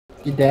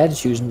Your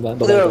dad's using by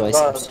the There way.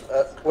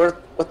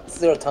 what's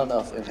there a ton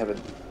of in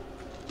heaven?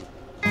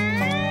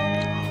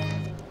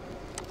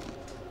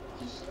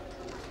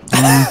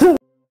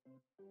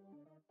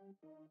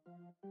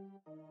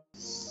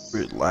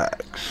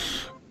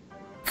 Relax.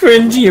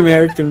 Cringy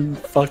American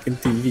fucking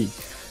TV.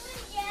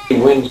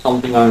 He wins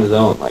something on his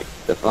own, like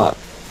the fuck.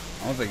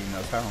 I don't think he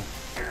knows how.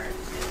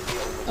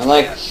 I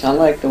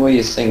like the way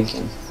he's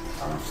thinking.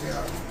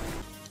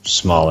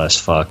 Small as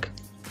fuck.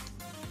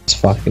 It's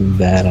fucking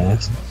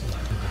badass.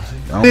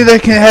 Somebody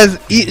that has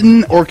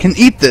eaten or can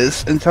eat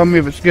this and tell me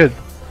if it's good.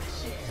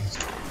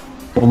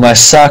 Well, my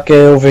sake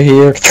over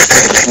here.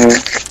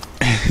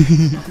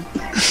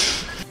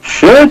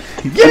 Shit!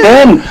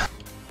 Get in!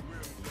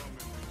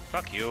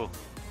 Fuck you.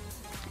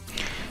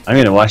 I'm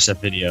gonna watch that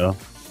video.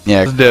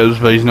 Yeah, it does,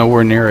 but he's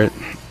nowhere near it.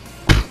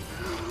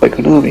 Like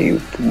Konami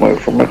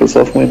for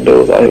Microsoft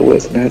Windows,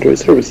 iOS, and Android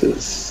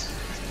services.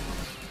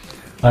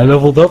 I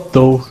leveled up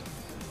though.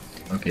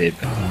 Okay.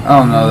 I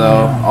don't know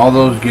though. All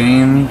those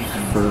games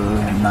for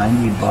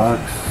 $90.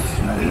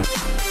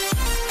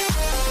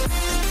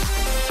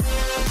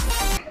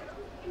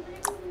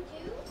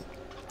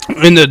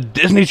 In the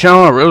Disney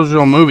Channel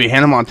original movie,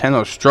 Hannah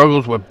Montana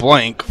struggles with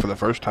blank for the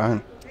first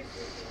time.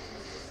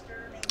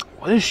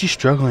 What is she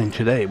struggling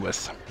today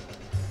with?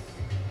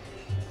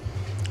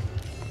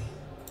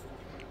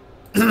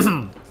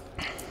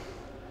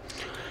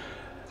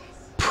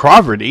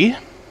 Poverty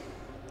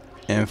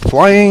and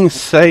flying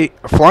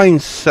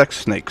sex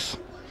snakes.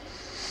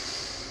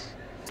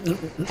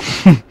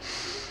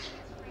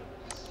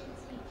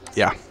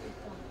 Yeah.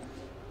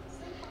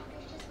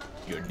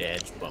 Your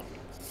dad's bum.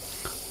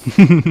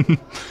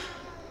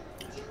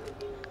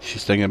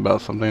 She's thinking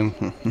about something.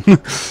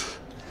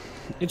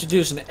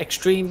 Introducing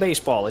extreme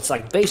baseball. It's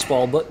like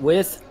baseball, but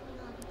with.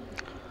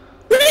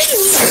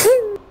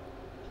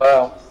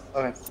 Wow.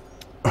 Okay.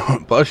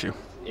 Bless you.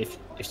 If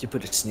you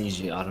put a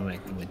sneeze, you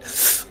automatically win.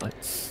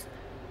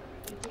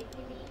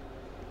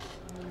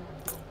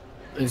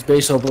 It's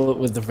baseball, but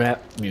with the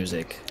rap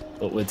music,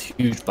 but with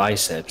huge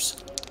biceps.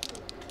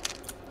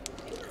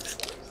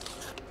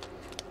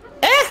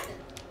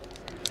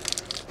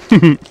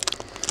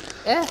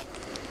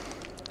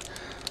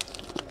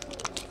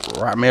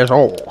 Right, me as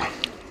all.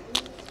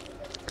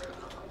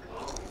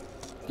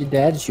 Your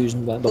dad's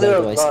using by the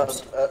There way.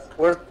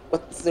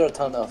 what's there a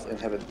ton of in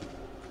heaven?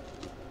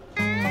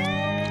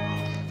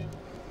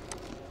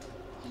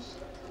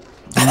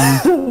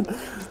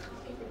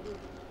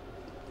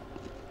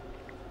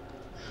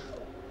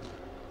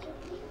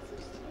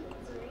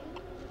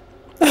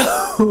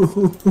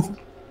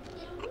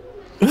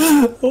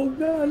 Oh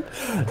god.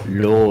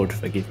 Lord,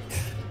 forgive.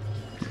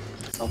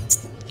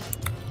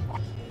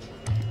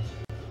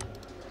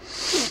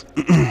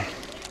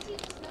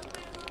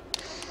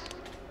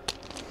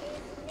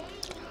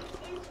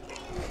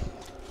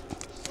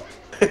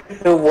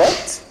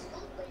 What?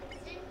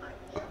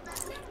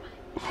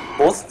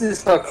 Both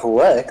these are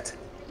correct.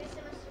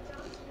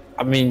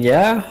 I mean,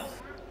 yeah.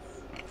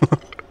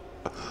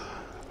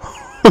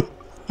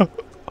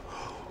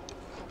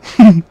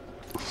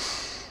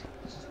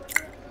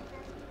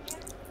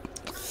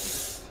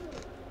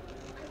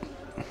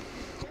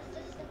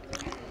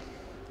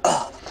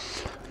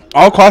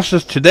 All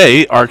classes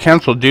today are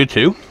canceled due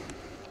to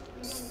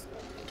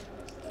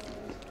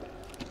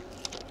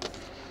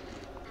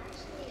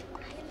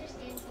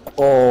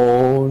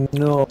Oh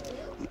no.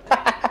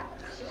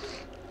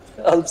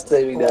 I'm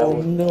saving that Oh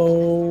one.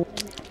 no.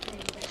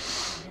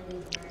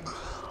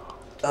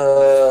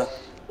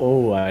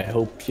 Oh, I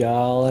hope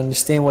y'all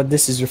understand what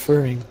this is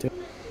referring to.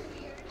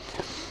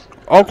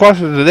 all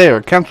classes today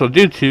are canceled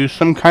due to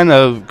some kind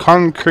of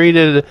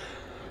concreted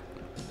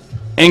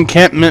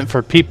encampment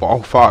for people.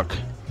 Oh fuck.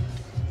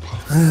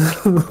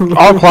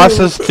 All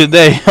classes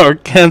today are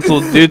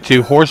canceled due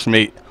to horse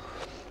meat.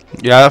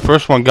 Yeah, that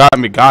first one got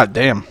me. God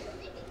damn.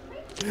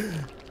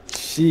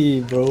 Gee,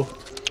 bro.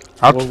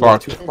 That's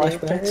fucked.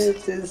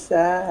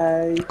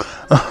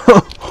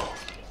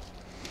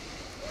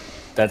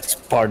 That's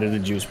part of the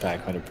juice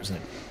pack,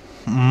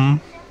 100%.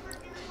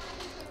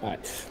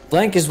 Alright.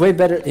 Blank is way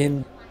better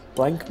in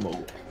blank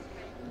mode.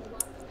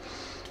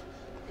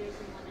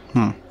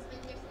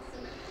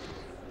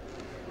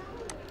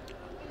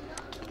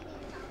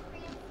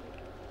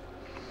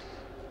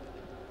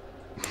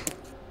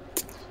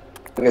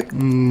 Okay.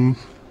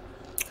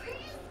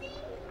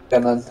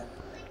 Ganon.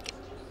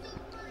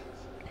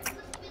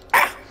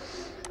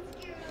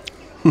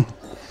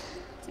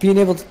 Being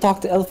able to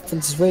talk to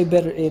elephants is way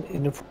better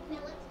in a...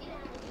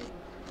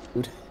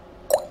 Dude.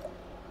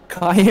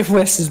 Kanye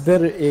West is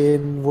better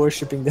in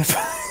worshipping the...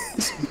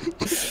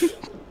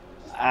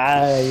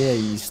 yeah,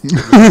 he's...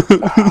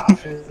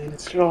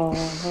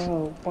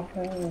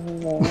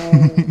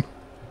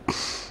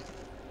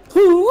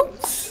 Who?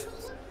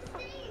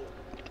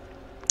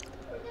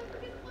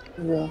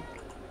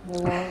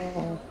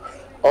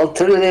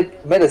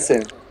 Alternative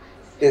medicine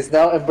is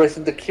now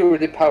embracing the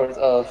curative powers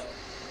of.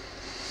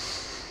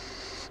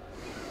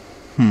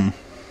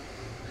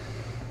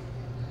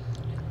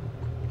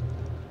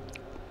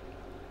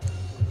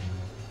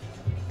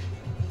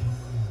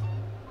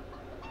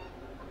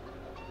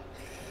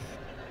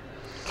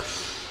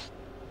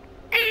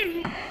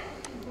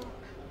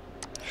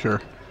 Sure.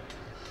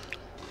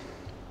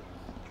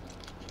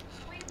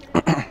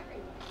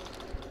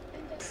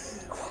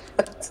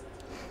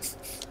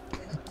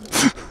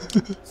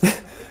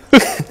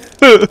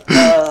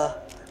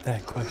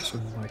 That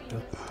question marked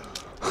up.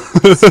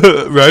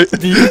 Right?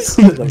 Bees?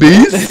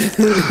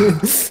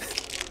 Bees?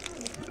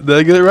 Did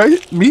I get it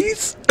right?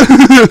 Bees?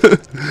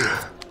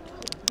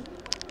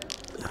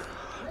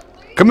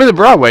 Coming to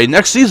Broadway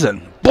next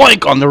season.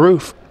 Blank on the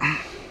roof.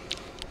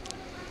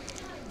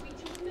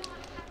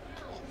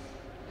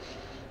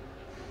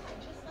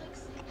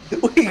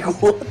 Wait,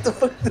 what the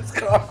fuck is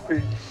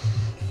coffee?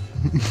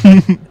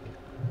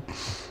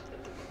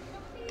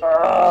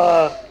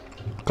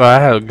 God, I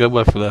had a good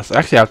one for this.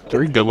 Actually, I have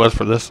 3 good ones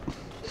for this.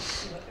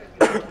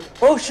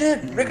 Oh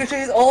shit!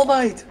 Ricochet's All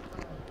Might!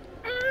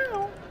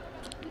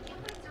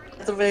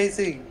 That's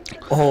amazing.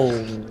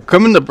 Oh.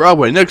 Coming to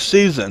Broadway next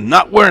season.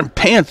 Not wearing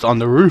pants on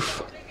the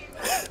roof.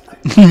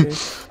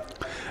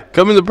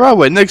 Coming to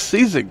Broadway next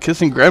season.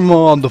 Kissing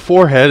grandma on the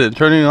forehead and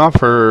turning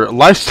off her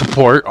life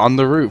support on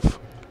the roof.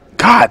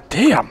 God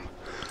damn.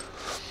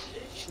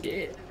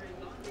 Shit.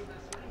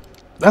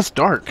 That's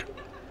dark.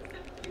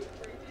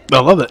 I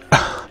love it.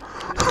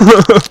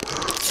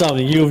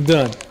 Something you've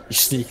done, you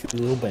sneaky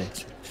little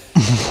bitch.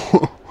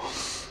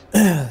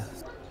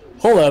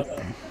 Hold up.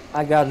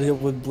 I got it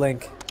with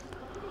Blink.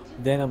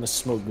 Then I'ma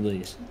smoke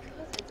these.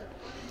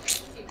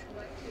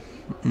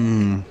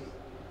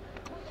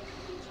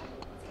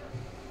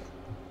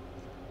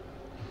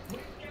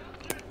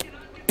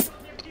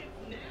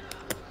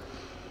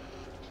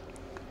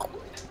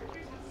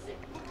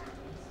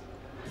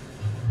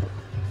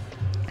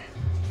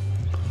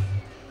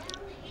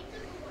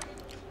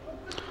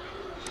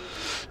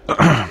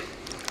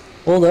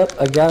 Hold up,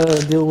 I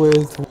gotta deal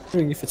with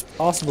wondering if it's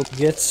possible to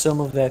get some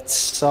of that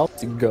salt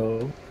to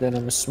go. Then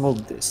I'ma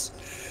smoke this.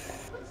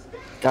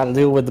 Gotta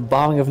deal with the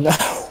bombing of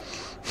now.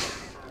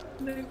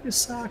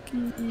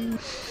 Nagasaki.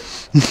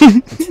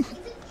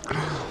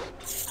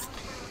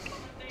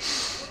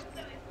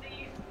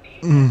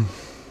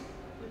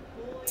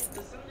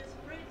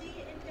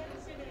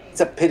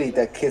 It's a pity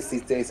that kids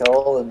these days are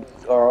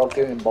all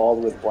getting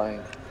involved with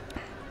blank.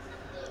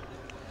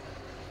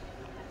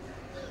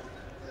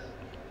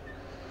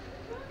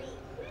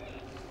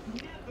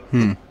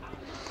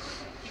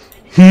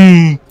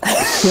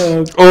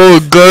 Oh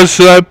god,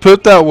 should I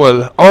put that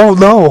one? Oh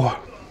no.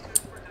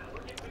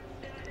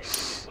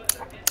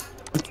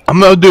 I'm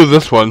gonna do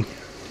this one.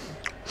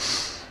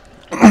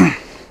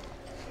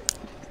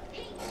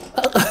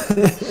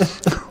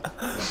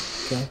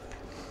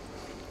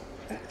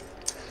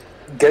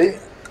 Getting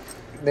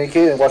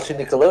naked and watching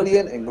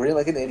Nickelodeon and grinning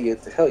like an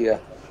idiot. Hell yeah.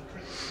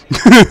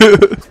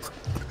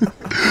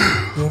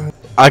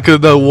 I could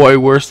have done way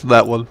worse than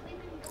that one.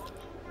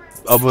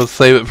 I'm gonna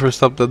save it for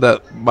something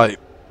that might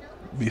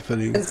be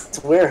fitting.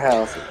 It's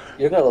Warehouse.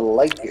 You're gonna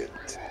like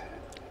it.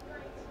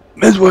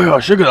 Men's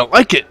Warehouse, you're gonna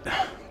like it.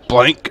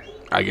 Blank.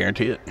 I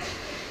guarantee it.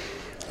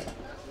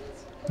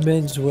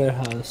 Men's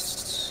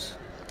Warehouse.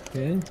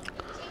 Okay.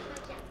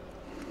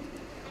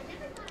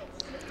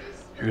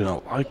 You're gonna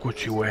like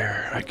what you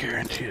wear. I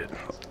guarantee it.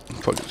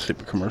 Fucking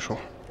stupid commercial.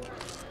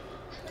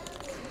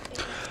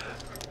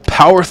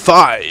 Power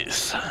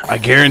thighs. I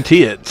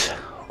guarantee it.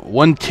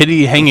 One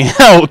titty hanging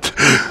out.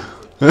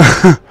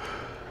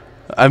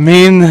 I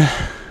mean,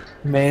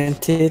 Man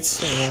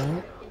tits.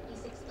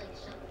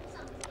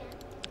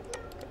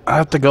 I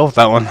have to go with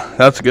that one.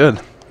 That's good.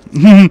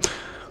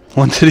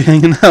 One titty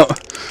hanging out.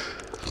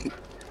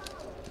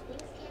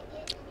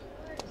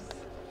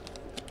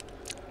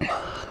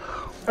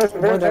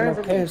 Very What are my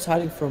from me. parents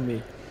hiding from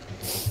me?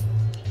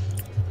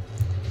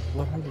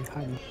 What are they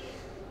hiding?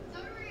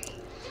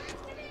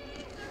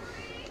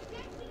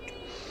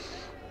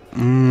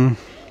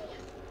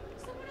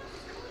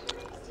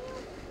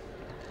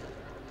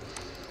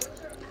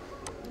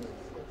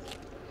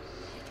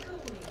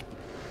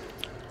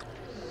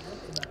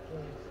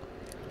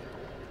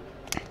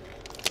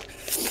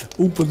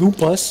 Oompa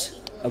Loompas,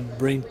 a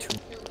brain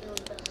tumor.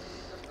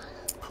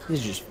 This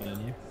is just fun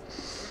here.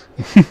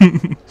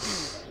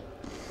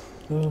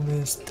 Oh,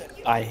 missed.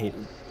 I hate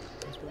it.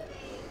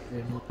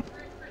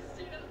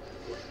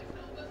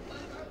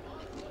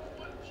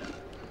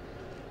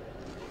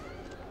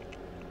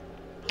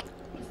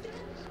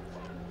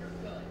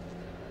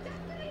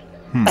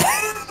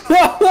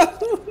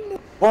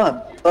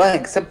 One,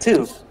 blank, step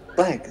 2,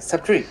 blank,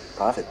 step 3,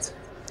 profit.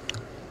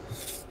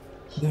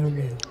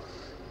 Okay.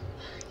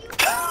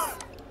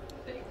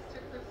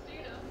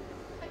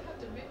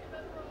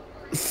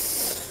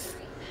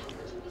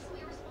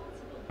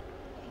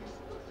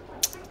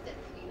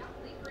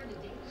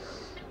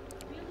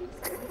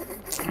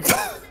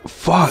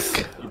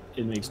 Fuck.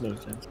 It makes no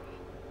sense.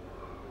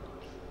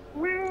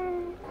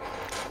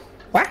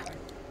 What?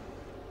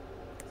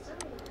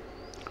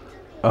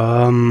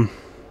 I'm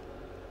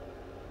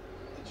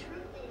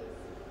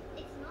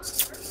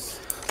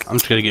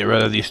just gonna get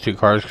rid of these 2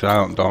 cards because I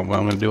don't know what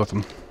I'm gonna do with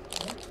them.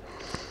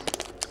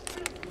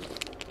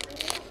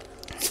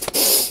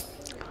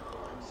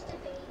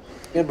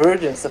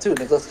 Virgin, step 2,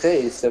 Nicholas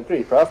Cage, step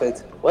 3,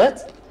 profit.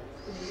 What?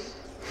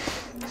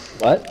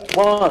 What?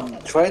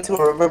 1. Trying to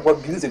remember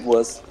what music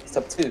was.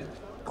 Step 2.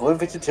 Going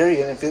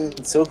vegetarian and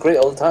feeling so great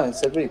all the time.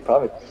 Step 3.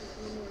 Profit.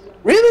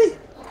 Really?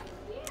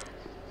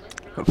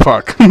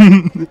 Fuck.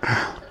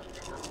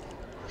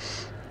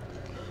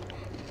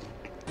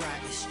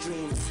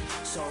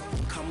 So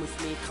come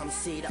with me, come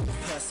see that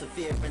with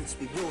perseverance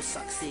we will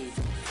succeed.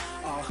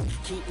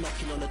 Keep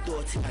knocking on the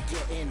door till I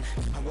get in.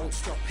 I won't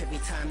stop every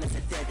time there's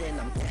a dead end.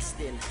 I'm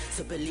destined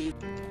to believe.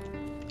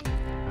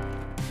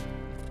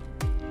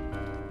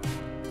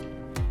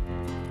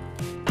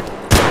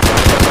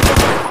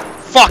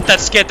 Fuck, that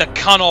scared the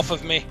cunt off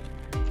of me.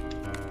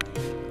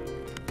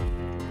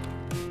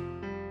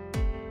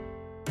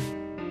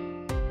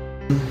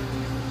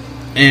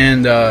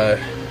 And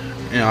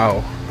you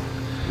know,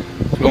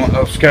 I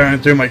was scouring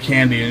through my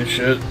candy and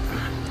shit,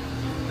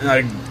 and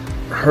I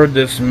heard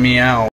this meow.